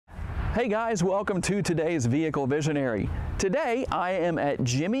Hey guys, welcome to today's Vehicle Visionary. Today I am at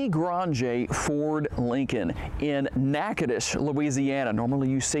Jimmy Granger Ford Lincoln in Natchitoches, Louisiana. Normally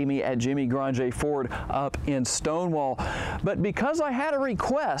you see me at Jimmy Granger Ford up in Stonewall, but because I had a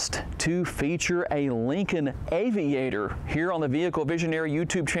request to feature a Lincoln Aviator here on the Vehicle Visionary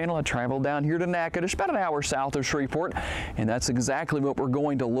YouTube channel, I traveled down here to Natchitoches, about an hour south of Shreveport, and that's exactly what we're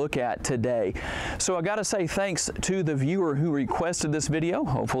going to look at today. So I gotta say thanks to the viewer who requested this video.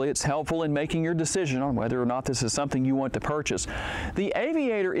 Hopefully it's helpful in making your decision on whether or not this is something you want to purchase. The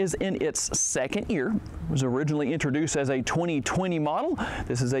Aviator is in its second year. It was originally introduced as a 2020 model.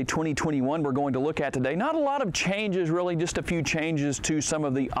 This is a 2021 we're going to look at today. Not a lot of changes really, just a few changes to some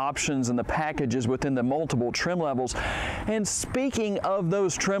of the options and the packages within the multiple trim levels. And speaking of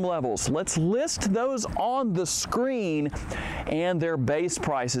those trim levels, let's list those on the screen and their base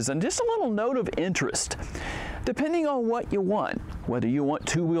prices. And just a little note of interest. Depending on what you want, whether you want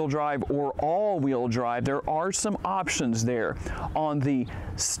two-wheel drive or all-wheel drive, there are some options there. On the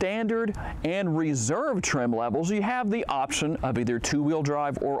standard and reserve trim levels, you have the option of either two-wheel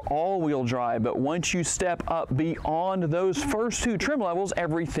drive or all-wheel drive, but once you step up beyond those first two trim levels,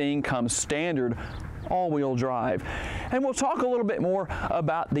 everything comes standard all-wheel drive. And we'll talk a little bit more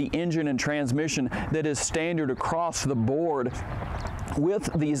about the engine and transmission that is standard across the board with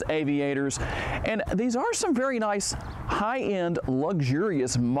these Aviators. And these are some very nice high-end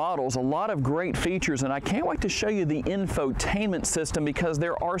luxurious models, a lot of great features, and I can't wait to show you the infotainment system because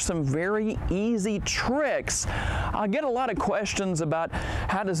there are some very easy tricks. I get a lot of questions about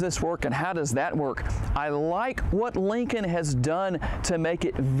how does this work and how does that work. I like what Lincoln has done to make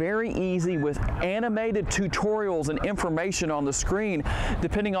it very easy with animated tutorials and information on the screen,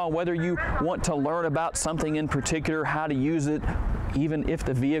 depending on whether you want to learn about something in particular, how to use it, even if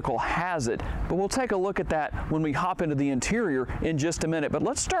the vehicle has it. But we'll take a look at that when we hop into the interior in just a minute. But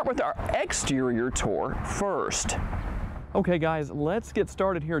let's start with our exterior tour first. Okay guys, let's get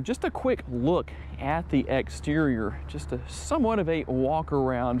started here. Just a quick look at the exterior, just somewhat of a walk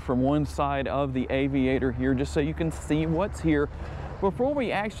around from one side of the Aviator here, just so you can see what's here before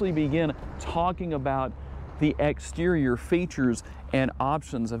we actually begin talking about the exterior features and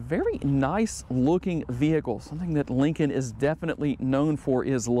options. A very nice looking vehicle. Something that Lincoln is definitely known for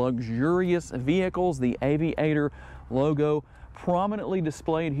is luxurious vehicles. The Aviator logo prominently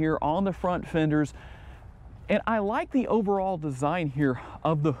displayed here on the front fenders. And I like the overall design here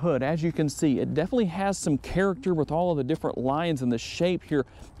of the hood. As you can see, it definitely has some character with all of the different lines and the shape here.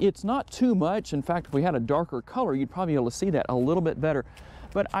 It's not too much. In fact, if we had a darker color, you'd probably be able to see that a little bit better.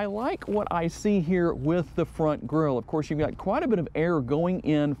 But I like what I see here with the front grille. Of course, you've got quite a bit of air going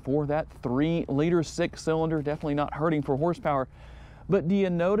in for that 3-liter 6-cylinder, definitely not hurting for horsepower. But do you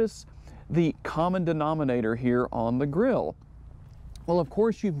notice the common denominator here on the grille? Well, of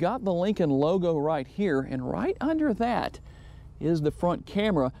course, you've got the Lincoln logo right here, and right under that is the front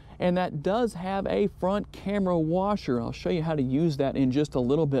camera, and that does have a front camera washer. I'll show you how to use that in just a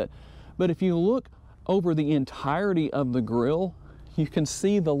little bit. But if you look over the entirety of the grille, you can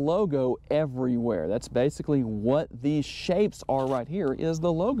see the logo everywhere. That's basically what these shapes are right here, is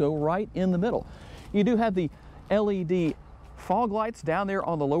the logo right in the middle. You do have the LED fog lights down there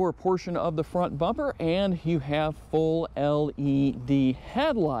on the lower portion of the front bumper, and you have full LED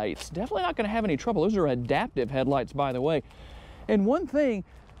headlights. Definitely not going to have any trouble. Those are adaptive headlights, by the way. And one thing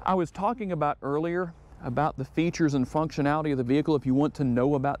I was talking about earlier about the features and functionality of the vehicle, if you want to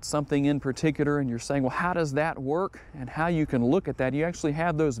know about something in particular and you're saying, well, how does that work and how you can look at that, you actually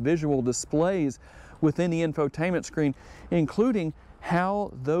have those visual displays within the infotainment screen, including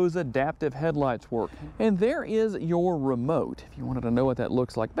how those adaptive headlights work. And there is your remote, if you wanted to know what that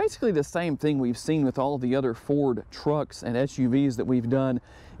looks like. Basically the same thing we've seen with all of the other Ford trucks and SUVs that we've done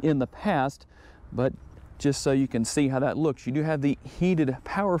in the past, but just so you can see how that looks. You do have the heated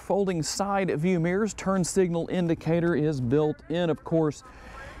power folding side view mirrors. Turn signal indicator is built in, of course.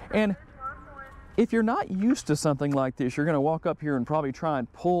 And if you're not used to something like this, you're going to walk up here and probably try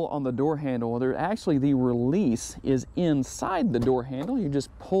and pull on the door handle. Well, actually the release is inside the door handle. You just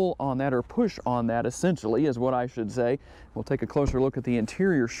pull on that, or push on that, essentially, is what I should say. We'll take a closer look at the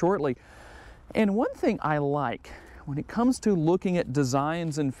interior shortly. And one thing I like when it comes to looking at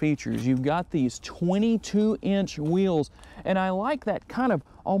designs and features, you've got these 22-inch wheels, and I like that kind of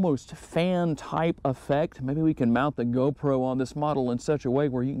almost fan type effect. Maybe we can mount the GoPro on this model in such a way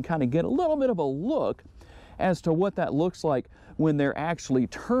where you can kind of get a little bit of a look as to what that looks like when they're actually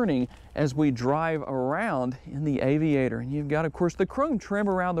turning as we drive around in the Aviator. And you've got, of course, the chrome trim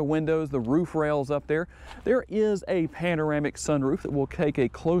around the windows, the roof rails up there. There is a panoramic sunroof that we'll take a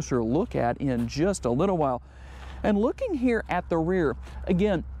closer look at in just a little while. And looking here at the rear,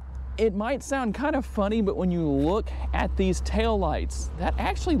 again, it might sound kind of funny, but when you look at these taillights, that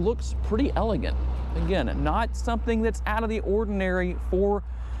actually looks pretty elegant. Again, not something that's out of the ordinary for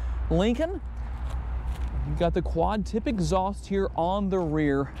Lincoln. You've got the quad tip exhaust here on the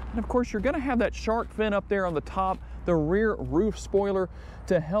rear. And of course, you're gonna have that shark fin up there on the top, the rear roof spoiler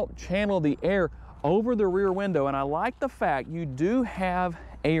to help channel the air over the rear window. And I like the fact you do have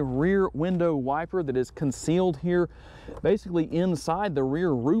a rear window wiper that is concealed here, basically inside the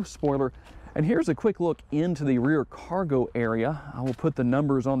rear roof spoiler. And here's a quick look into the rear cargo area. I will put the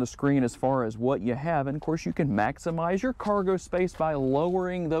numbers on the screen as far as what you have. And of course, you can maximize your cargo space by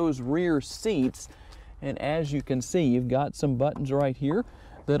lowering those rear seats. And as you can see, you've got some buttons right here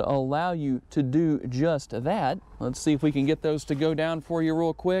that allow you to do just that. Let's see if we can get those to go down for you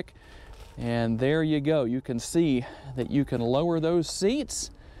real quick. And there you go. You can see that you can lower those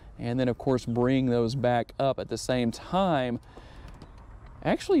seats and then of course bring those back up at the same time.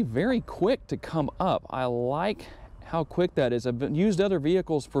 Actually very quick to come up. I like how quick that is. I've used other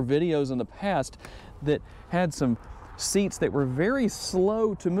vehicles for videos in the past that had some seats that were very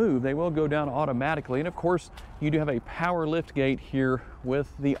slow to move. They will go down automatically. And of course, you do have a power lift gate here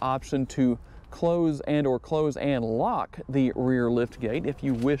with the option to close and lock the rear lift gate if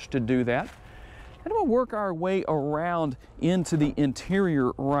you wish to do that. And we'll work our way around into the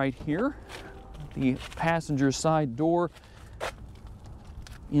interior right here. The passenger side door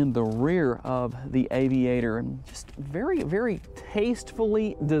in the rear of the Aviator, and just very, very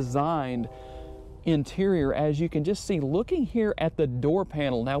tastefully designed interior, as you can just see looking here at the door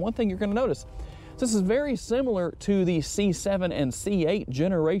panel. Now, one thing you're going to notice, this is very similar to the C7 and C8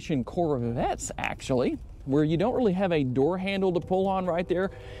 generation Corvettes, actually, where you don't really have a door handle to pull on right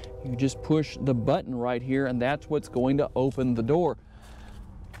there. You just push the button right here, and that's what's going to open the door.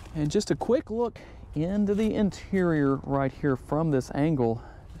 And just a quick look into the interior right here from this angle,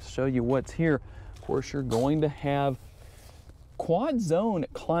 show you what's here. Of course, you're going to have quad zone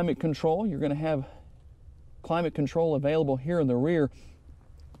climate control. You're going to have climate control available here in the rear.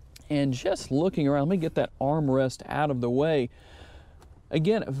 And just looking around, let me get that armrest out of the way.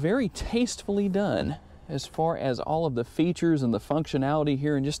 Again, very tastefully done as far as all of the features and the functionality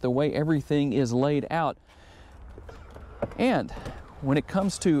here and just the way everything is laid out. And when it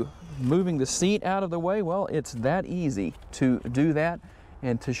comes to moving the seat out of the way, well, it's that easy to do that.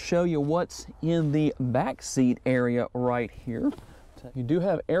 And to show you what's in the back seat area right here, you do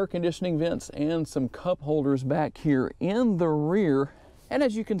have air conditioning vents and some cup holders back here in the rear. And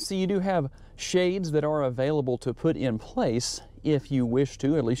as you can see, you do have shades that are available to put in place if you wish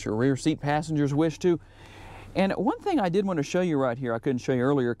to, at least your rear seat passengers wish to. And one thing I did want to show you right here, I couldn't show you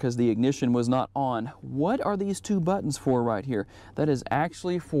earlier because the ignition was not on. What are these two buttons for right here? That is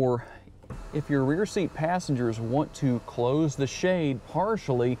actually for if your rear seat passengers want to close the shade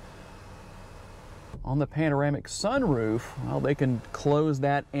partially on the panoramic sunroof, well, they can close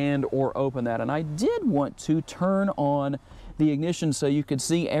that and or open that. And I did want to turn on the ignition so you could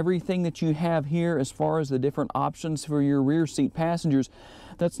see everything that you have here as far as the different options for your rear seat passengers.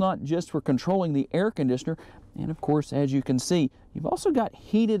 That's not just for controlling the air conditioner. And of course, as you can see, you've also got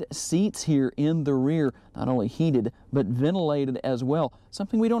heated seats here in the rear, not only heated, but ventilated as well.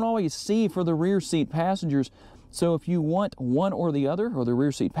 Something we don't always see for the rear seat passengers. So if you want one or the other, or the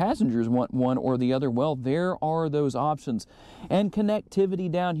rear seat passengers want one or the other, well, there are those options. And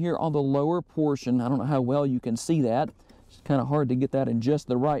connectivity down here on the lower portion, I don't know how well you can see that. It's kind of hard to get that in just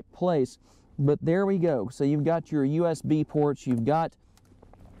the right place, but there we go. So you've got your USB ports, you've got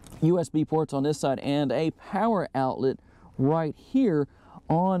USB ports on this side and a power outlet right here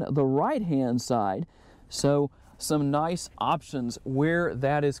on the right-hand side. So some nice options where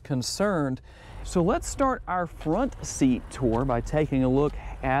that is concerned. So let's start our front seat tour by taking a look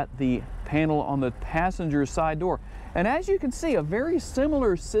at the panel on the passenger side door. And as you can see, a very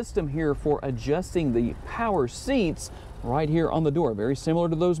similar system here for adjusting the power seats right here on the door. Very similar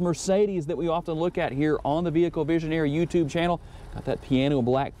to those Mercedes that we often look at here on the Vehicle Visionary YouTube channel. Got that piano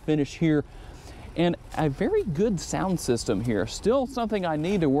black finish here. And a very good sound system here. Still something I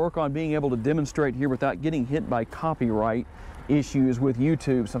need to work on being able to demonstrate here without getting hit by copyright issues with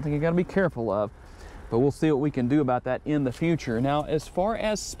YouTube. Something you got to be careful of. But we'll see what we can do about that in the future. Now, as far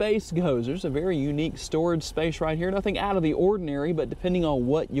as space goes, there's a very unique storage space right here. Nothing out of the ordinary, but depending on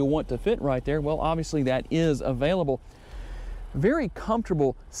what you want to fit right there, well, obviously that is available. Very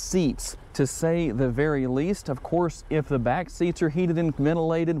comfortable seats, to say the very least. Of course, if the back seats are heated and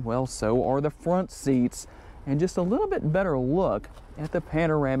ventilated, well, so are the front seats. And just a little bit better look at the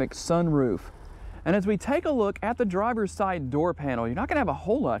panoramic sunroof. And as we take a look at the driver's side door panel, you're not going to have a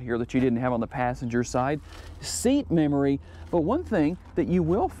whole lot here that you didn't have on the passenger side. Seat memory, but one thing that you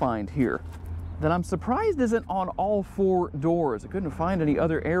will find here that I'm surprised isn't on all 4 doors. I couldn't find any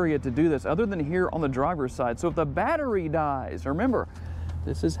other area to do this other than here on the driver's side. So if the battery dies, remember,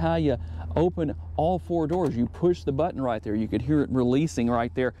 this is how you open all 4 doors. You push the button right there. You could hear it releasing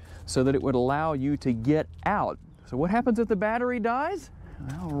right there so that it would allow you to get out. So what happens if the battery dies?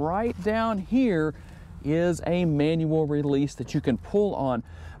 Well, right down here is a manual release that you can pull on.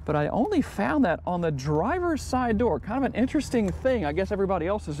 But I only found that on the driver's side door. Kind of an interesting thing. I guess everybody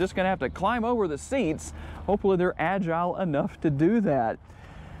else is just going to have to climb over the seats. Hopefully they're agile enough to do that.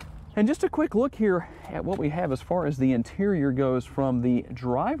 And just a quick look here at what we have as far as the interior goes from the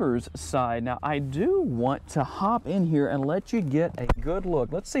driver's side. Now, I do want to hop in here and let you get a good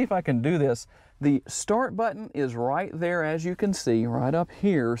look. Let's see if I can do this. The start button is right there, as you can see, right up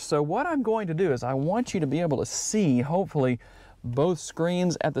here. So what I'm going to do is I want you to be able to see, hopefully, both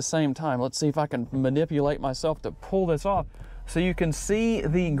screens at the same time. Let's see if I can manipulate myself to pull this off so you can see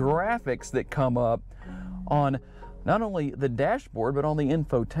the graphics that come up on not only the dashboard, but on the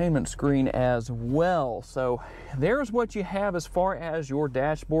infotainment screen as well. So there's what you have as far as your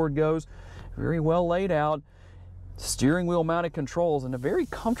dashboard goes. Very well laid out. Steering wheel mounted controls and a very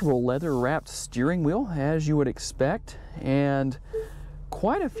comfortable leather wrapped steering wheel, as you would expect, and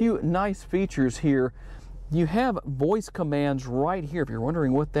quite a few nice features here. You have voice commands right here. If you're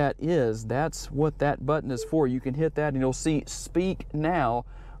wondering what that is, that's what that button is for. You can hit that and you'll see Speak Now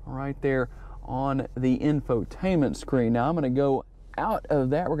right there on the infotainment screen. Now I'm going to go out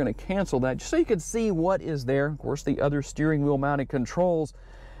of that. We're going to cancel that just so you can see what is there. Of course, the other steering wheel mounted controls,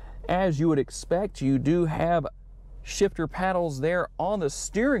 as you would expect, you do have shifter paddles there on the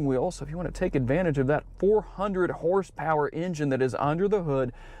steering wheel. So if you want to take advantage of that 400 horsepower engine that is under the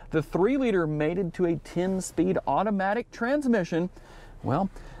hood, the 3-liter mated to a 10-speed automatic transmission, well,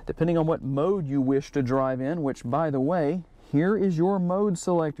 depending on what mode you wish to drive in, which, by the way, here is your mode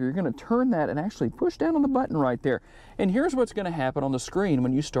selector. You're going to turn that and actually push down on the button right there. And here's what's going to happen on the screen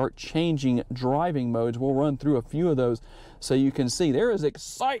when you start changing driving modes. We'll run through a few of those so you can see. There is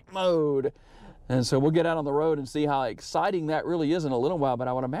Excite mode. And so we'll get out on the road and see how exciting that really is in a little while, but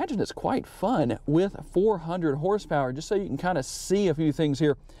I would imagine it's quite fun with 400 horsepower, just so you can kind of see a few things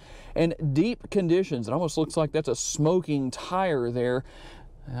here. And deep conditions, it almost looks like that's a smoking tire there.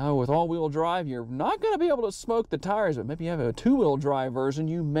 Now, with all-wheel drive, you're not going to be able to smoke the tires, but maybe you have a 2-wheel drive version,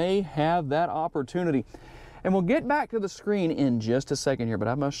 you may have that opportunity. And we'll get back to the screen in just a second here, but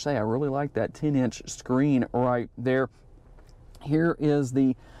I must say I really like that 10-inch screen right there. Here is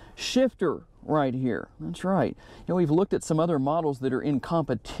the shifter right here. That's right. You know, we've looked at some other models that are in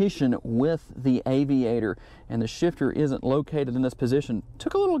competition with the Aviator, and the shifter isn't located in this position.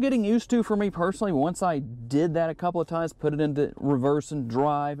 Took a little getting used to for me personally. Once I did that a couple of times, put it into reverse and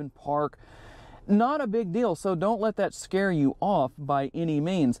drive and park, not a big deal, so don't let that scare you off by any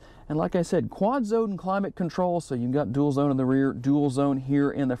means. And like I said, quad zone climate control, so you've got dual zone in the rear, dual zone here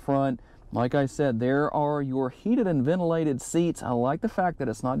in the front. Like I said, there are your heated and ventilated seats. I like the fact that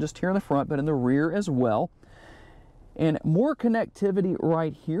it's not just here in the front, but in the rear as well. And more connectivity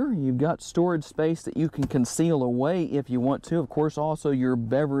right here. You've got storage space that you can conceal away if you want to. Of course, also your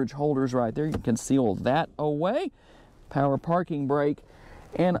beverage holders right there. You can conceal that away. Power parking brake.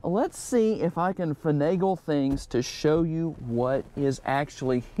 And let's see if I can finagle things to show you what is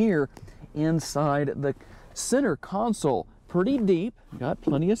actually here inside the center console. Pretty deep, got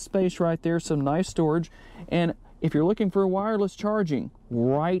plenty of space right there, some nice storage. And if you're looking for wireless charging,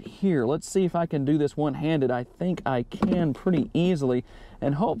 right here, let's see if I can do this one-handed. I think I can pretty easily,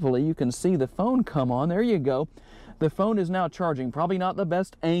 and hopefully you can see the phone come on. There you go. The phone is now charging. Probably not the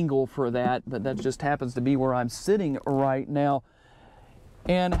best angle for that, but that just happens to be where I'm sitting right now.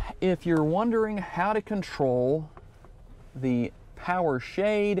 And if you're wondering how to control the power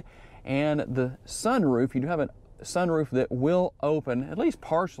shade and the sunroof, you do have a sunroof that will open, at least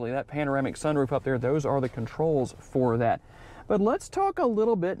partially, that panoramic sunroof up there. Those are the controls for that. But let's talk a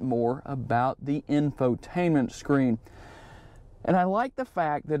little bit more about the infotainment screen. And I like the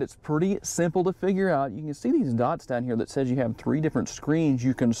fact that it's pretty simple to figure out. You can see these dots down here that says you have 3 different screens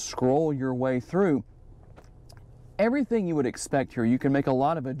you can scroll your way through. Everything you would expect here. You can make a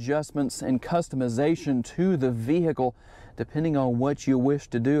lot of adjustments and customization to the vehicle depending on what you wish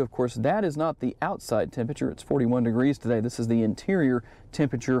to do. Of course, that is not the outside temperature. It's 41 degrees today. This is the interior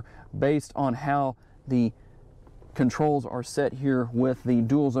temperature based on how the controls are set here with the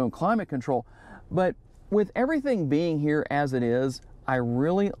dual zone climate control. But with everything being here as it is, I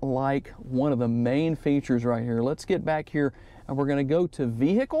really like one of the main features right here. Let's get back here and we're going to go to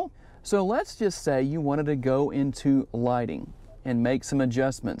vehicle. So let's just say you wanted to go into lighting and make some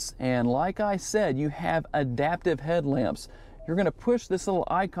adjustments. And like I said, you have adaptive headlamps. You're going to push this little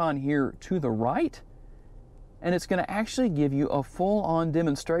icon here to the right, and it's going to actually give you a full-on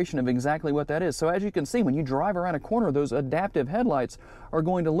demonstration of exactly what that is. So as you can see, when you drive around a corner, those adaptive headlights are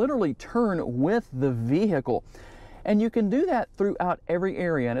going to literally turn with the vehicle. And you can do that throughout every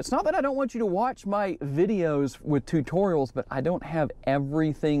area. And it's not that I don't want you to watch my videos with tutorials, but I don't have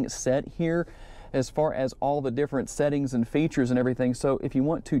everything set here as far as all the different settings and features and everything. So if you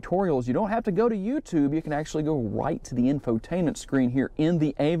want tutorials, you don't have to go to YouTube. You can actually go right to the infotainment screen here in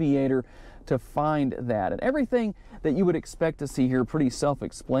the Aviator to find that. And everything that you would expect to see here, pretty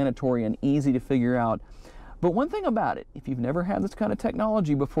self-explanatory and easy to figure out. But one thing about it, if you've never had this kind of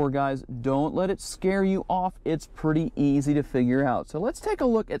technology before, guys, don't let it scare you off. It's pretty easy to figure out. So let's take a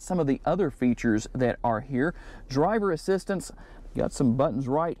look at some of the other features that are here. Driver assistance, got some buttons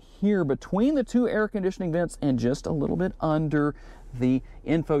right here between the two air conditioning vents and just a little bit under the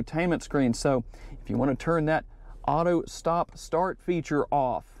infotainment screen. So if you want to turn that auto stop start feature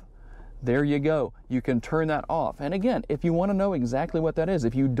off, there you go. You can turn that off. And again, if you want to know exactly what that is,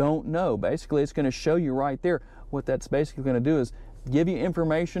 if you don't know, basically it's going to show you right there. What that's basically going to do is give you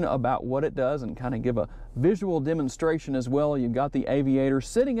information about what it does and kind of give a visual demonstration as well. You've got the Aviator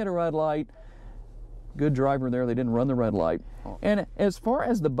sitting at a red light. Good driver there, they didn't run the red light. And as far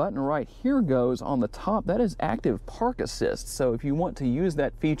as the button right here goes on the top, that is active park assist. So if you want to use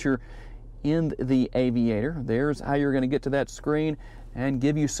that feature in the Aviator, there's how you're going to get to that screen and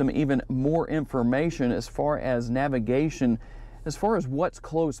give you some even more information as far as navigation, as far as what's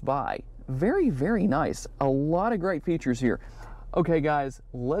close by. Very, very nice. A lot of great features here. Okay guys,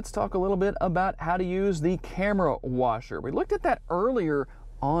 let's talk a little bit about how to use the camera washer. We looked at that earlier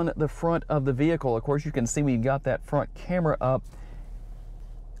on the front of the vehicle. Of course, you can see we've got that front camera up.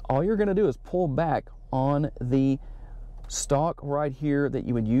 All you're going to do is pull back on the stalk right here that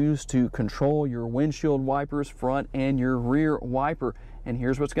you would use to control your windshield wipers, front and your rear wiper. And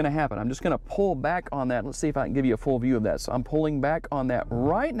here's what's going to happen. I'm just going to pull back on that. Let's see if I can give you a full view of that. So I'm pulling back on that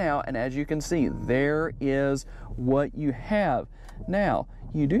right now, and as you can see, there is what you have. Now,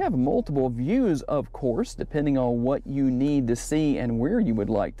 you do have multiple views, of course, depending on what you need to see and where you would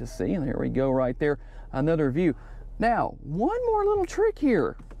like to see. And there we go right there, another view. Now, one more little trick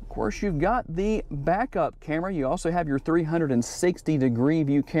here. Of course, you've got the backup camera. You also have your 360-degree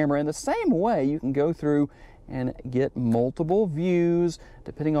view camera. In the same way, you can go through and get multiple views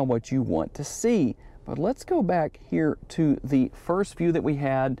depending on what you want to see. But let's go back here to the first view that we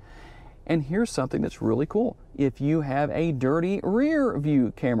had. And here's something that's really cool. If you have a dirty rear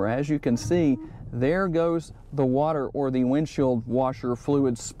view camera, as you can see, there goes the water or the windshield washer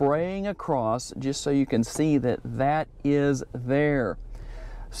fluid spraying across, just so you can see that that is there.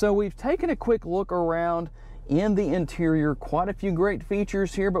 So we've taken a quick look around in the interior, quite a few great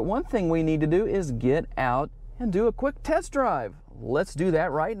features here, but one thing we need to do is get out and do a quick test drive. Let's do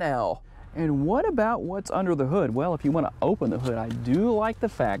that right now. And what about what's under the hood? Well, if you want to open the hood, I do like the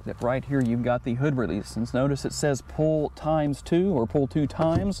fact that right here you've got the hood release. Since notice it says pull ×2 or pull 2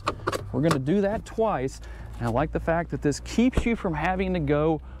 times. We're going to do that twice. And I like the fact that this keeps you from having to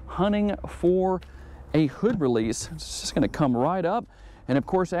go hunting for a hood release. It's just going to come right up. And of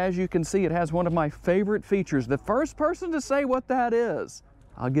course, as you can see, it has one of my favorite features. The first person to say what that is,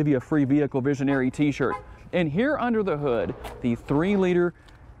 I'll give you a free Vehicle Visionary t-shirt. And here under the hood, the 3-liter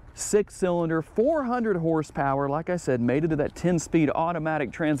 6-cylinder, 400 horsepower, like I said, made it to that 10-speed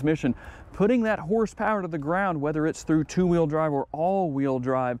automatic transmission, putting that horsepower to the ground, whether it's through 2-wheel drive or all-wheel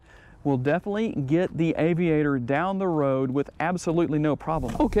drive, will definitely get the Aviator down the road with absolutely no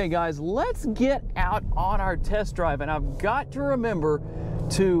problem. Okay guys, let's get out on our test drive, and I've got to remember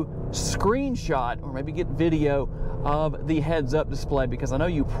to screenshot or maybe get video of the heads-up display, because I know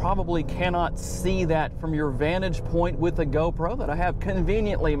you probably cannot see that from your vantage point with the GoPro that I have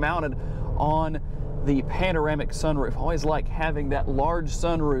conveniently mounted on the panoramic sunroof. I always like having that large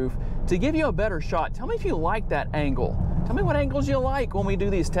sunroof to give you a better shot. Tell me if you like that angle. Tell me what angles you like when we do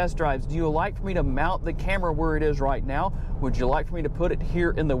these test drives. Do you like for me to mount the camera where it is right now? Would you like for me to put it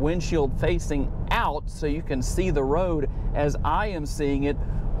here in the windshield facing out so you can see the road as I am seeing it?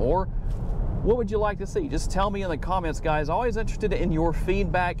 Or what would you like to see? Just tell me in the comments, guys. Always interested in your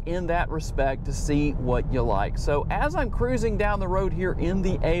feedback in that respect to see what you like. So as I'm cruising down the road here in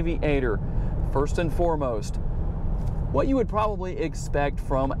the Aviator, first and foremost, what you would probably expect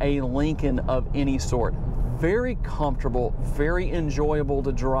from a Lincoln of any sort. Very comfortable, very enjoyable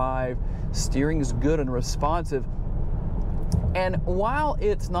to drive. Steering's good and responsive. And while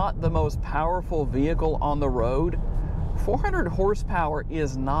it's not the most powerful vehicle on the road, 400 horsepower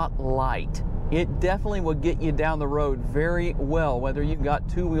is not light. It definitely will get you down the road very well, whether you've got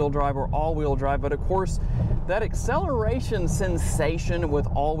two-wheel drive or all-wheel drive. But of course, that acceleration sensation with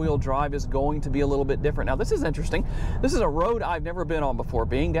all-wheel drive is going to be a little bit different. Now, this is interesting. This is a road I've never been on before.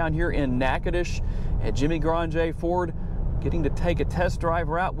 Being down here in Natchitoches at Jimmy Grande Ford, getting to take a test drive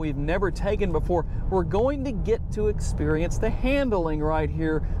route we've never taken before. We're going to get to experience the handling right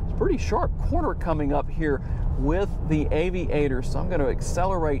here. It's a pretty sharp corner coming up here with the Aviator, so I'm going to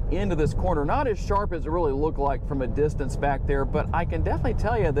accelerate into this corner. Not as sharp as it really looked like from a distance back there, but I can definitely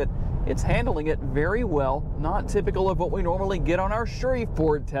tell you that it's handling it very well. Not typical of what we normally get on our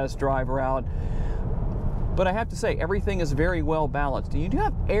Shreveport test drive route. But I have to say, everything is very well balanced. You do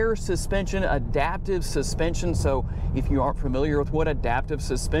have air suspension, adaptive suspension. So if you aren't familiar with what adaptive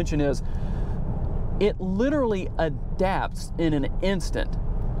suspension is, it literally adapts in an instant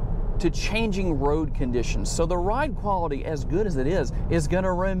to changing road conditions. So the ride quality, as good as it is going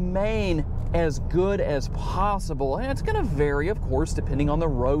to remain as good as possible. And it's going to vary, of course, depending on the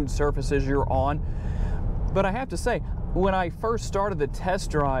road surfaces you're on. But I have to say, when I first started the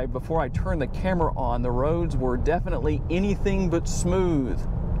test drive, before I turned the camera on, the roads were definitely anything but smooth.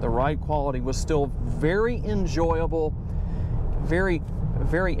 The ride quality was still very enjoyable, very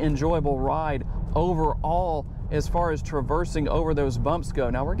enjoyable ride overall as far as traversing over those bumps go.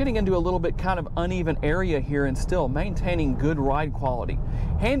 Now we're getting into a little bit kind of uneven area here and still maintaining good ride quality.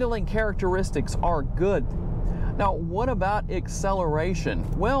 Handling characteristics are good. Now, what about acceleration?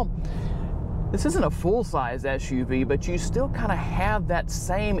 Well, this isn't a full-size SUV, but you still kind of have that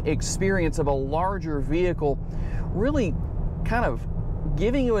same experience of a larger vehicle, really kind of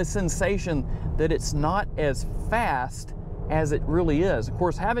giving you a sensation that it's not as fast as it really is. Of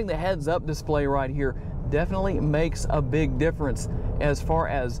course, having the heads-up display right here definitely makes a big difference as far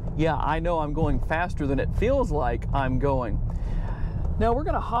as, yeah, I know I'm going faster than it feels like I'm going. Now we're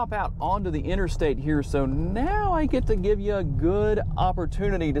going to hop out onto the interstate here, so now I get to give you a good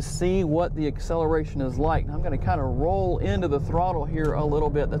opportunity to see what the acceleration is like. And I'm going to kind of roll into the throttle here a little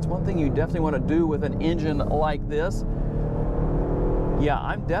bit. That's one thing you definitely want to do with an engine like this. Yeah,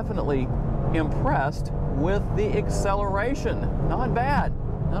 I'm definitely impressed with the acceleration. Not bad.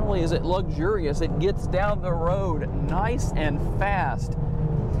 Not only is it luxurious, it gets down the road nice and fast.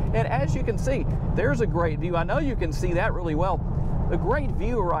 And as you can see, there's a great view. I know you can see that really well. A great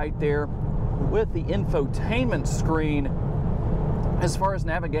view right there with the infotainment screen as far as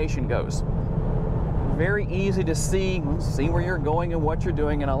navigation goes. Very easy to see where you're going and what you're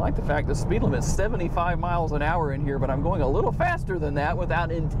doing. And I like the fact the speed limit is 75 miles an hour in here, but I'm going a little faster than that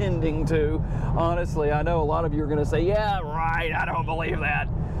without intending to. Honestly, I know a lot of you are going to say, yeah, right, I don't believe that.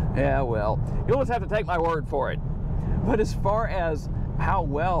 Yeah, well, you'll just have to take my word for it. But as far as how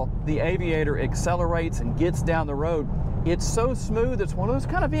well the Aviator accelerates and gets down the road, it's so smooth. It's one of those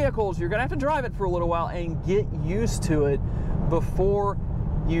kind of vehicles you're going to have to drive it for a little while and get used to it before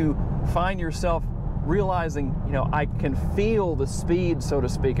you find yourself realizing, you know, I can feel the speed, so to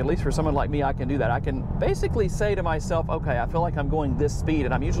speak. At least for someone like me, I can do that. I can basically say to myself, okay, I feel like I'm going this speed,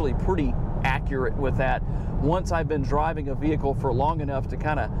 and I'm usually pretty accurate with that once I've been driving a vehicle for long enough to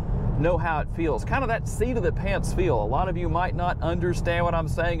kind of know how it feels. Kind of that seat of the pants feel. A lot of you might not understand what I'm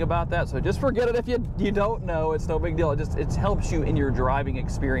saying about that, so just forget it if you don't know. It's no big deal. It helps you in your driving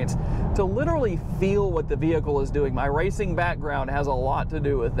experience to literally feel what the vehicle is doing. My racing background has a lot to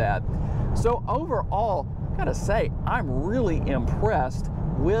do with that. So overall, I gotta say, I'm really impressed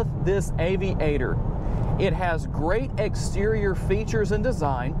with this Aviator. It has great exterior features and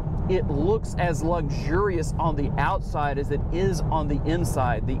design. It looks as luxurious on the outside as it is on the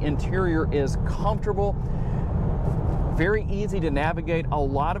inside. The interior is comfortable, very easy to navigate, a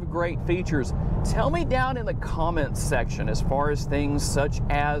lot of great features. Tell me down in the comments section as far as things such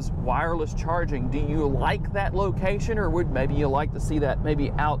as wireless charging. Do you like that location, or would maybe you like to see that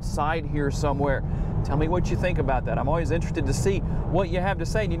maybe outside here somewhere? Tell me what you think about that. I'm always interested to see what you have to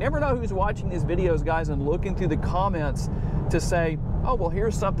say. And you never know who's watching these videos, guys, and looking through the comments to say, oh, well,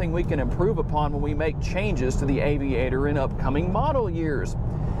 here's something we can improve upon when we make changes to the Aviator in upcoming model years.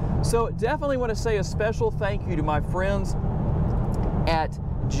 So definitely want to say a special thank you to my friends at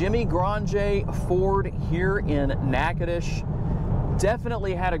Jimmy Grande Ford here in Natchitoches.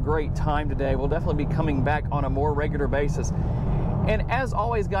 Definitely had a great time today. We'll definitely be coming back on a more regular basis. And as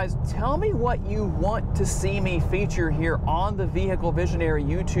always, guys, tell me what you want to see me feature here on the Vehicle Visionary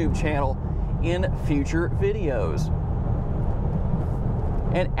YouTube channel in future videos.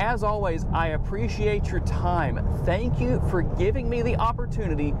 And as always, I appreciate your time. Thank you for giving me the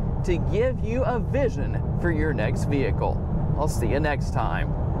opportunity to give you a vision for your next vehicle. I'll see you next time.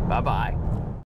 Bye-bye.